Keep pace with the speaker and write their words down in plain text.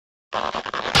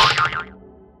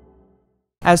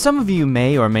As some of you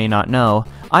may or may not know,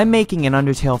 I'm making an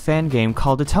Undertale fan game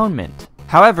called Atonement.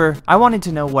 However, I wanted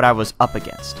to know what I was up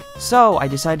against, so I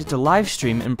decided to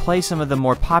livestream and play some of the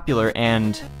more popular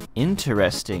and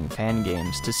interesting fan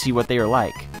games to see what they are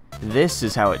like. This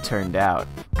is how it turned out.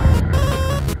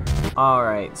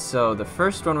 Alright, so the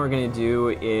first one we're gonna do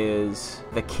is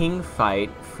the King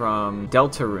fight from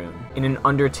Deltarune in an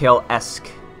Undertale-esque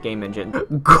game engine.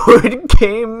 Good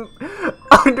game!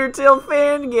 Undertale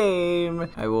fan game!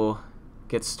 I will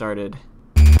get started.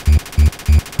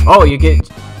 Oh, you get...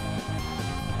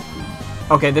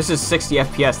 Okay, this is 60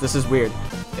 FPS. This is weird.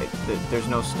 There's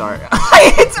no start.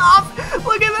 It's off!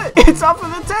 Look at that! It's off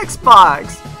of the text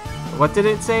box! What did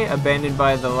it say? Abandoned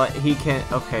by the light. He can't...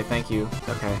 Okay, thank you.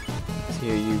 Okay. So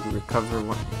here you recover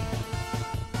 1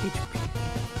 HP.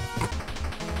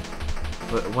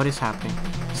 What is happening?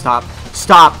 Stop.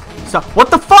 Stop! Stop! What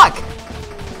the fuck?!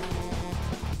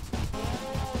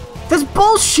 That's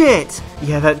bullshit!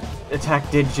 Yeah, that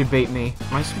attack did jibate me.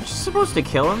 Am I just supposed to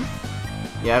kill him?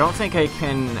 Yeah, I don't think I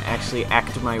can actually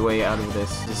act my way out of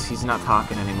this. He's not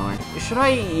talking anymore. Should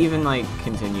I even, like,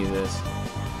 continue this?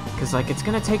 Because, like, it's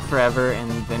gonna take forever, and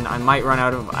then I might run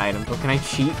out of items. But can I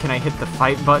cheat? Can I hit the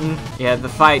fight button? Yeah, the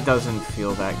fight doesn't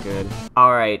feel that good.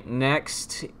 Alright,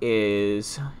 next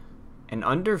is an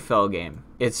Undertale game.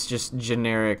 It's just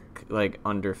generic, like,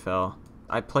 Undertale.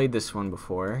 I played this one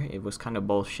before. It was kind of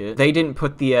bullshit. They didn't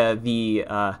put the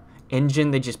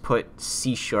engine, they just put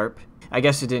C#. I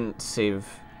guess it didn't save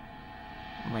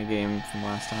my game from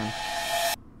last time.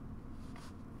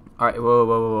 Alright, whoa,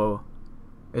 whoa, whoa, whoa.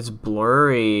 It's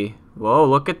blurry. Whoa,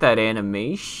 look at that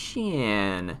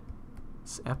animation.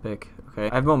 It's epic. Okay,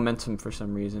 I have momentum for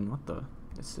some reason. What the?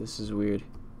 This is weird.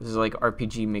 This is like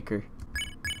RPG Maker.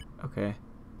 Okay.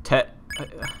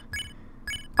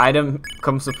 Item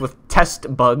comes up with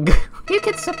test bug. You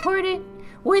can support it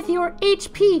with your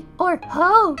HP or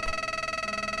hope.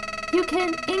 You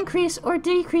can increase or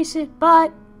decrease it,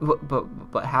 but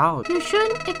how? You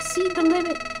shouldn't exceed the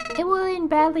limit. It will end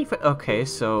badly for... Okay,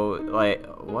 so, like,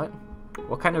 what?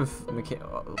 What kind of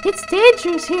It's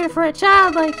dangerous here for a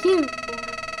child like you.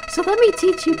 So let me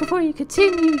teach you before you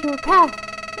continue your path.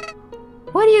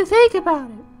 What do you think about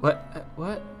it?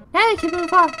 What? Now you can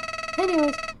move on.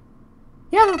 Anyways,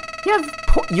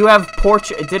 you have poor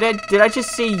did I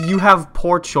just say you have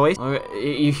poor choice?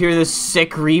 You hear this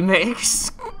sick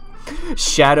remix?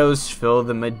 Shadows fill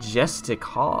the majestic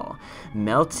hall,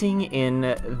 melting in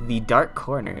the dark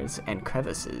corners and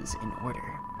crevices in order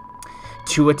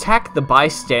to attack the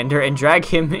bystander and drag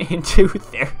him into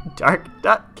their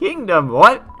dark kingdom.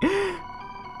 What?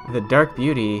 The dark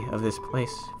beauty of this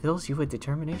place fills you with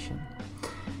determination.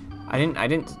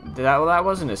 That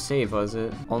wasn't a save, was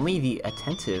it? Only the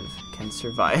attentive can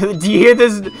survive. Do you hear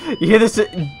this?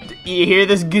 You hear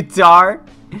this guitar?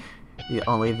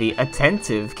 Only the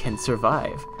attentive can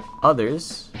survive.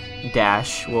 Others,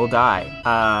 will die.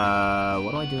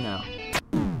 What do I do now?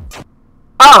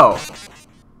 Oh!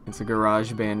 It's a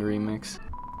Garage Band remix.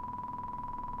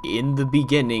 In the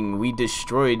beginning, we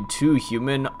destroyed 2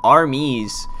 human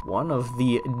armies. One of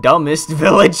the dumbest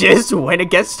villages went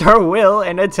against our will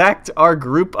and attacked our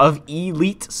group of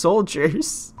elite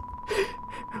soldiers.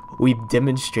 We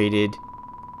demonstrated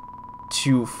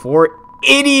to 4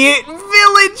 idiot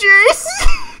villagers!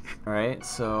 Alright,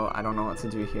 so I don't know what to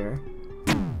do here.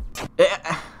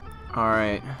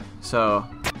 Alright, so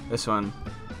this one,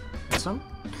 this one,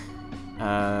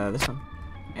 and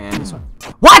this one.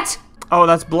 What?! Oh,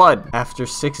 that's blood. After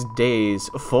 6 days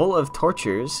full of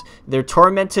tortures, they're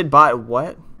tormented by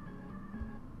what?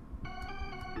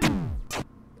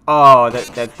 Oh,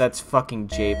 that's fucking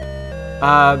jape.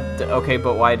 Okay,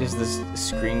 but why does this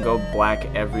screen go black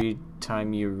every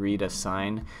time you read a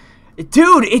sign?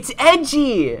 Dude, it's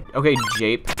edgy! Okay,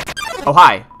 jape. Oh,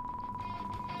 hi.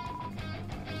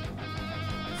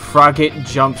 Frogget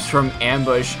jumps from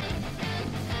ambush.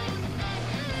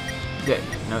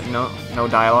 No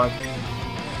dialogue.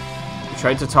 You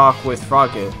tried to talk with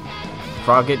Frogget.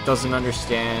 Frogget doesn't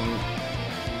understand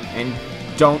and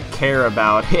don't care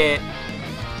about it.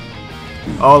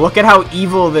 Oh, look at how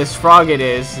evil this Frogget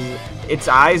is. Its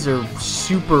eyes are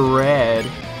super red.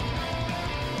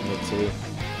 Let's see.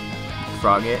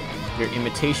 Frogget, your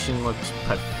imitation looks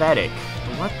pathetic.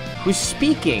 What? Who's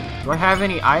speaking? Do I have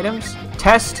any items?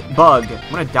 Test bug.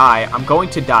 I'm gonna die. I'm going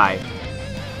to die.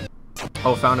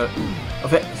 Oh, found a...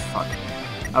 Okay, fuck.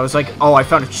 I was like, oh, I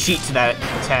found a cheat to that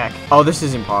attack. Oh, this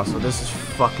is impossible. This is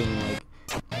fucking, like...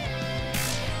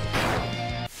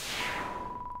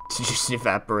 It just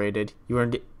evaporated. You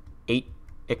earned 8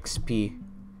 XP.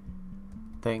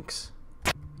 Thanks.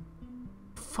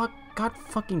 fuck? God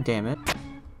fucking damn it.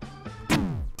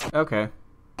 Okay.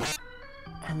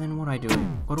 And then what do I do?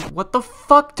 What the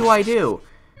fuck do I do?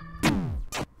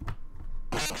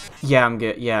 Yeah, I'm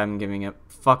giving up.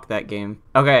 Fuck that game.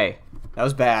 Okay. That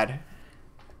was bad.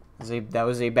 That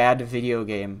was a bad video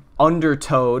game.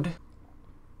 Undertale.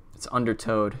 It's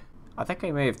Undertale. I think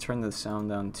I may have turned the sound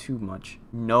down too much.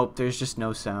 Nope, there's just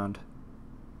no sound.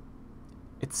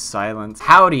 It's silent.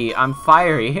 Howdy, I'm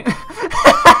Fiery.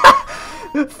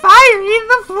 Fiery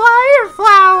the Flyer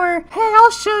Flower! Hey,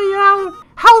 I'll show you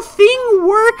how things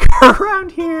work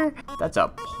around here. That's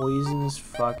a poisonous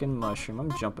fucking mushroom.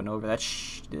 I'm jumping over that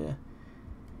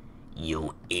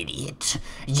You idiot.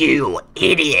 You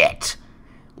idiot!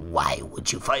 Why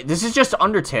would you fight? This is just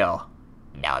Undertale.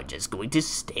 Now I'm just going to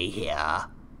stay here.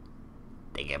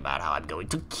 Thinking about how I'm going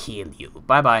to kill you.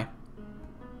 Bye-bye.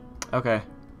 Okay.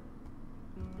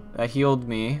 That healed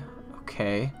me.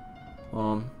 Okay.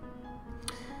 Okay,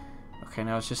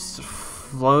 now it's just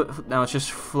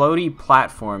floaty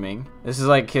platforming. This is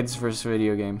like kids' first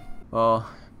video game. Well,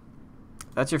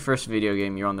 that's your first video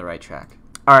game. You're on the right track.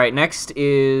 All right, next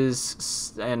is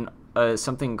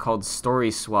something called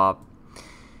Story Swap.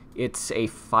 It's a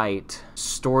fight.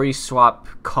 Story Swap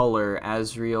Color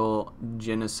Azrael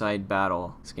Genocide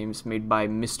Battle. This game is made by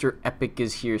Mr. Epic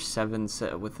is Here 7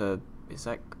 with a. Is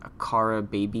that a Kara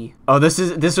baby? Oh, this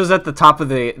was at the top of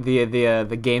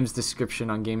the game's description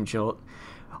on Game Jolt.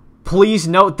 Please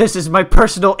note this is my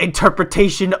personal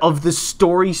interpretation of the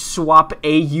Story Swap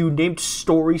AU named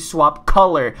Story Swap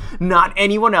Color, not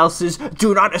anyone else's.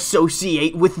 Do not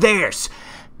associate with theirs.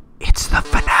 It's the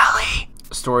finale.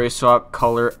 Story Swap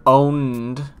Color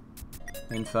owned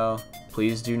info.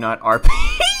 Please do not RP.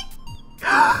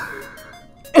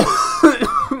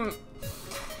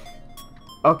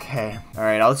 Okay.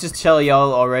 Alright, I'll just tell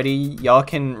y'all already. Y'all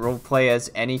can roleplay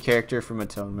as any character from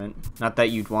Atonement. Not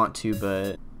that you'd want to,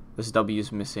 but this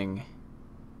W's missing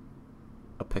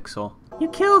a pixel. You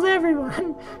killed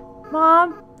everyone.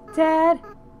 Mom, Dad,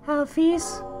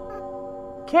 Alphys,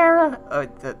 Kara.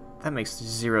 That makes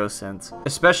 0 sense.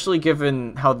 Especially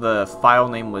given how the file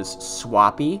name was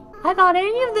Swappy. I thought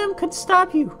any of them could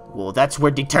stop you. Well, that's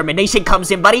where determination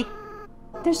comes in, buddy.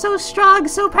 They're so strong,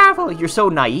 so powerful. You're so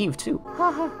naive, too.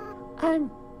 Haha,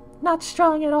 I'm not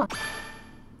strong at all.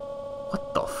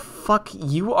 What the fuck?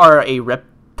 You are a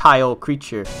reptile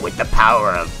creature. With the power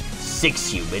of 6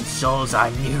 human souls,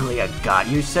 I'm nearly a god.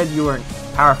 You said you weren't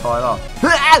powerful at all.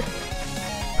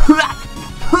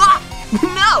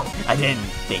 No! I didn't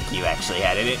think you actually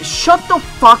had it. Shut the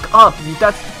fuck up.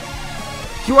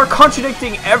 You are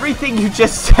contradicting everything you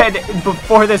just said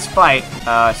before this fight.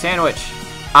 Sandwich.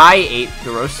 I ate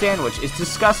the roast sandwich. It's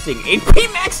disgusting. AP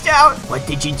maxed out! What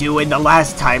did you do in the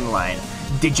last timeline?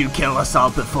 Did you kill us all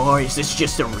before? Is this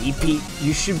just a repeat?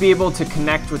 You should be able to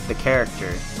connect with the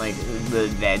character. Like,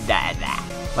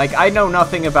 Like, I know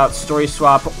nothing about Story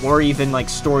Swap or even, like,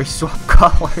 Story Swap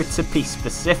Color to be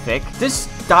specific. This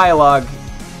dialogue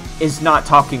is not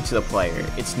talking to the player.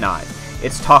 It's not.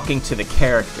 It's talking to the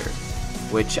character,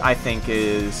 which I think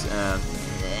is,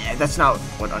 that's not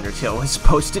what Undertale was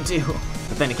supposed to do.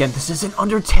 But then again, this isn't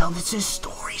Undertale, this is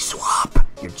Story Swap.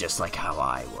 You're just like how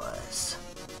I was.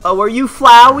 Oh, are you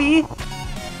Flowey?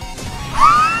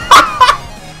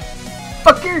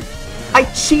 Fucker! I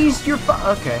cheesed your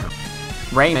okay.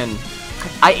 Ramen.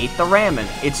 I ate the ramen.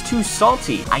 It's too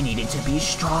salty. I needed to be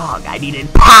strong. I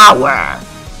needed power!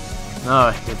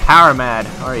 Oh, you're power mad,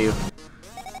 are you?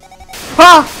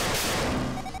 Ah!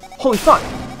 Holy fuck!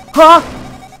 Huh?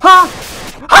 Huh?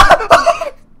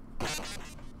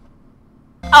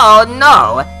 Oh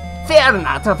no! Fear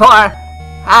not, for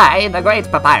I, the Great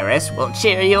Papyrus, will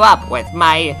cheer you up with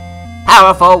my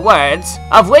powerful words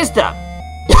of wisdom.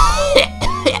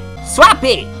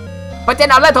 Swappy! Put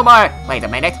in a little more. Wait a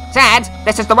minute. Sans,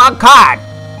 this is the wrong card.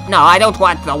 No, I don't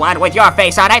want the one with your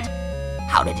face on it.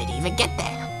 How did it even get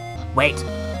there? Wait,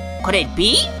 could it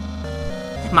be?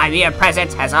 My mere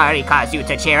presence has already caused you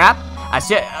to cheer up.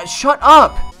 Shut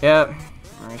up! Yep.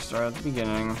 I start at the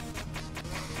beginning.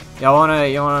 Y'all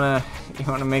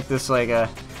wanna make this like a.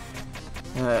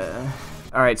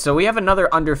 All right, so we have another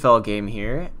Undertale game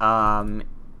here.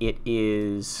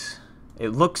 It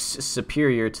looks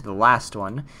superior to the last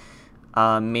one.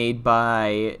 Made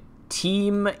by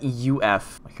Team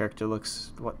UF. My character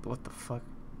looks what the fuck?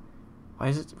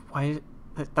 Why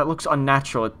that looks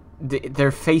unnatural.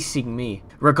 They're facing me.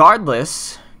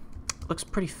 Regardless, looks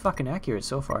pretty fucking accurate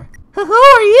so far. Who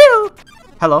are you?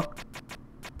 Hello.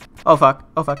 Oh fuck.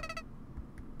 Oh fuck.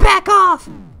 Back off.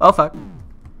 Oh fuck.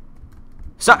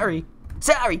 Sorry.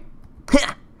 Sorry.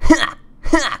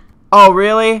 Oh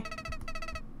really?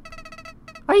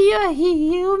 Are you a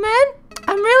human?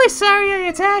 I'm really sorry I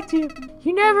attacked you.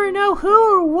 You never know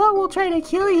who or what will try to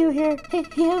kill you here. Hey,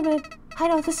 human. I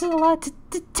know this is a lot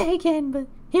to take in, but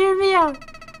hear me out.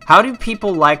 How do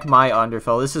people like my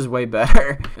Undertale? This is way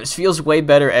better. This feels way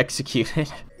better executed.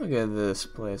 Look at this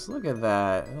place. Look at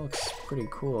that. It looks pretty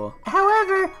cool.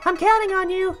 However, I'm counting on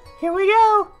you. Here we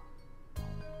go.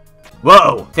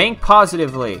 Whoa! Think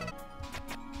positively.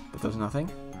 That does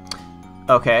nothing.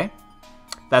 Okay.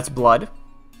 That's blood.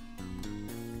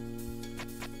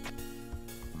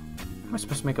 Am I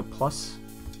supposed to make a plus?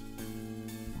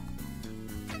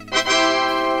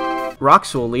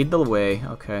 Rocks will lead the way.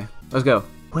 Okay. Let's go.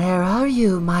 Where are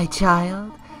you, my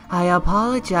child? I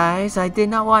apologize. I did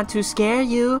not want to scare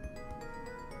you.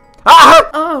 Ah!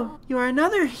 Oh, you are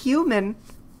another human.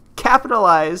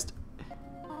 Capitalized.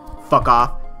 Fuck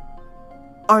off.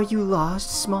 Are you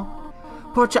lost, small?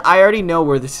 Portia, I already know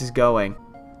where this is going.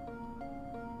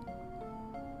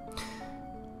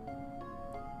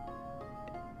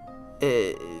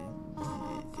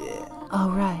 Oh,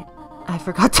 right. I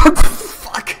forgot to...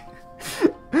 Fuck.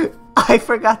 I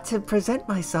forgot to present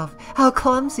myself. How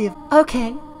clumsy of...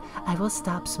 Okay, I will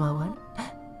stop, small one.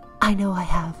 I know I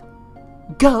have.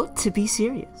 Go to be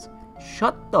serious.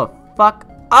 Shut the fuck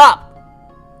up!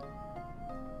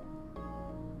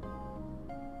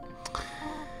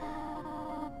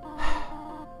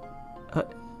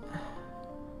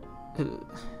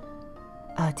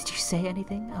 Did you say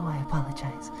anything? Oh, I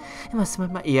apologize. It must have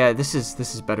been my... Yeah, this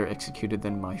is better executed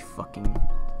than my fucking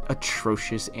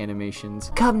atrocious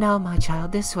animations. Come now, my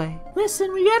child, this way.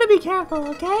 Listen, we gotta be careful,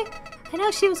 okay? I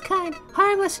know she was kind,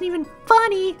 harmless, and even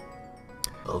funny.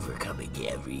 Overcoming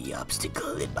every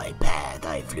obstacle in my path,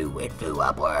 I flew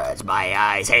upwards, my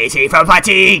eyes hazy from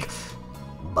fatigue.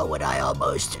 But when I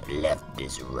almost left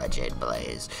this wretched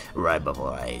place, right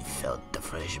before I felt the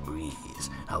fresh breeze,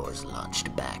 I was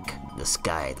launched back. The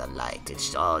sky, the light,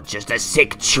 it's all just a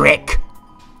sick trick.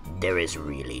 There is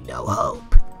really no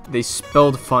hope. They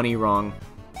spelled funny wrong.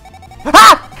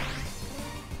 Ah!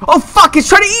 Oh fuck, it's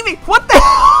trying to eat me! What the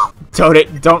hell? Toad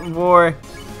it, don't war.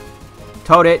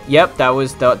 Toad it, yep, that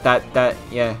was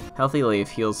yeah. Healthy leaf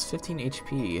heals 15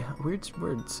 HP.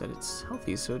 Word said it's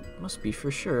healthy, so it must be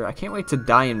for sure. I can't wait to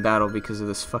die in battle because of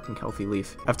this fucking healthy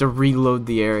leaf. I have to reload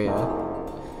the area.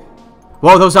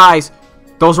 Whoa, those eyes!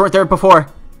 Those weren't there before.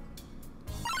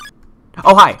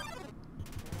 Oh, hi.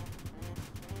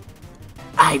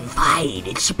 I'm fine.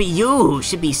 It should be you who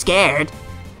should be scared.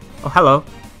 Oh, hello.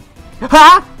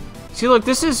 Ha! See, look,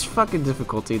 this is fucking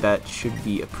difficulty that should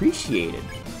be appreciated.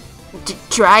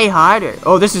 Try harder.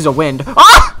 Oh, this is a wind.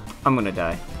 Ah! I'm gonna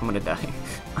die. I'm gonna die.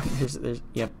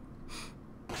 Yep.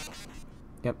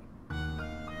 Yep.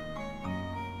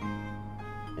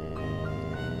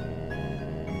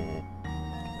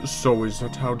 So is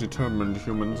that how determined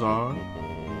humans are?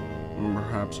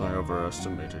 Perhaps I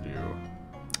overestimated you.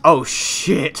 Oh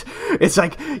shit! It's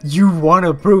like, you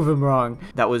wanna prove him wrong.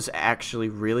 That was actually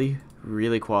really,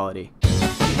 really quality.